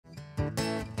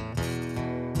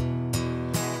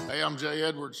Hey, I'm Jay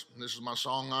Edwards, and this is my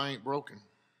song, I Ain't Broken.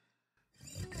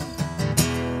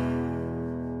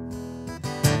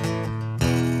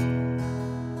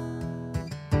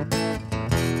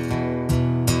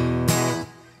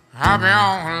 I've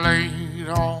been laid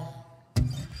off,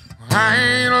 I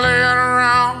ain't laying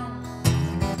around.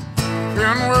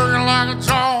 Been working like a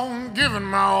dog, giving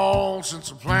my all since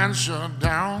the plant shut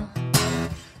down.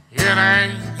 It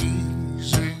ain't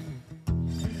easy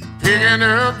picking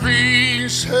up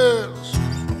pieces.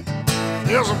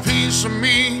 There's a piece of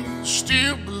me that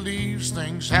still believes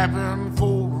things happen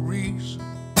for a reason.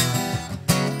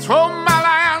 Throw my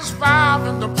last five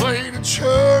in the plate at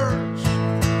church.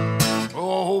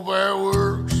 Oh, I hope that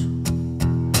works.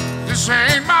 This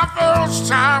ain't my first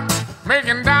time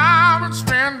making dimes,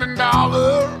 spending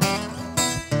dollars.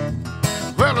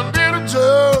 Well, a little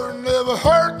turn never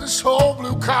hurt this whole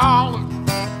blue collar.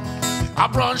 I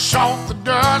brush off the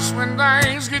dust when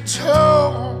things get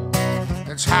tough.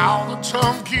 That's how the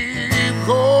tough keep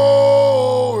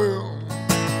going.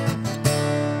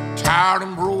 Tired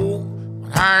and broke,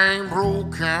 but I ain't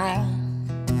broken.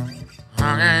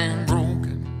 I ain't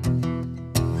broken.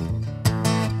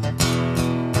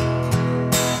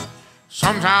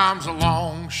 Sometimes a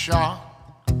long shot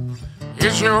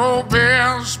is your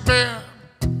best bet.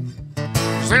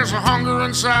 'Cause there's a hunger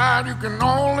inside you can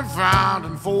only find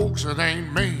in folks that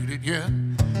ain't made it yet.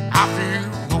 I feel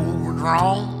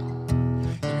overdrawn.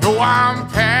 You know I'm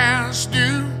past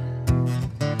due.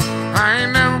 I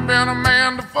ain't never been a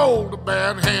man to fold a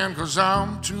bad hand 'cause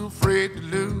I'm too afraid to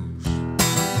lose.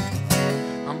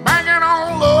 I'm banking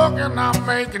on luck and I'm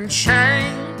making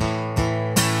change.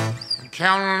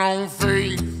 Counting on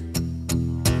faith.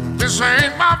 This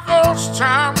ain't my first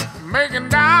time making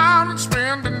dimes and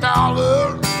spending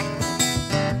dollars.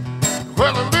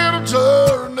 Well, a little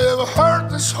turn never hurt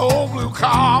this whole blue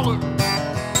collar.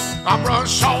 I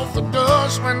brush off the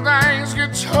dust when things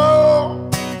get tough.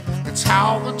 It's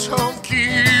how the tough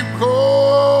keep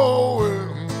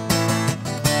going.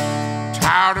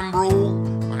 Tired and broke,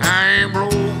 but I ain't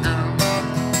broken.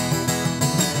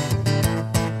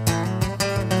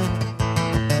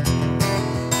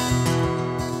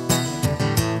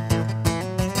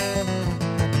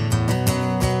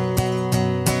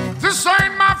 This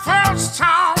ain't my first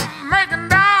time making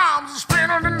dimes and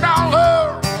spending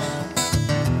dollars.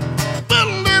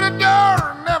 Little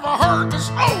dirt never hurt this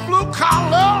old blue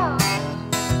collar.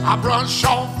 I brush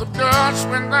off the dust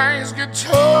when things get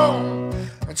tough.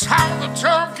 It's how the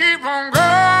tough keep on going.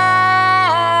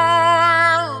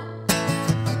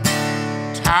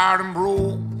 Tired and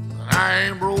broke, but I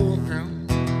ain't broken.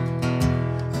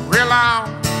 Well, I'm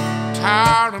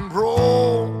tired and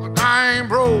broke, but I ain't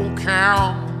broken.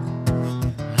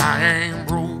 I ain't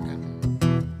broken.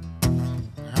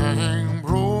 I ain't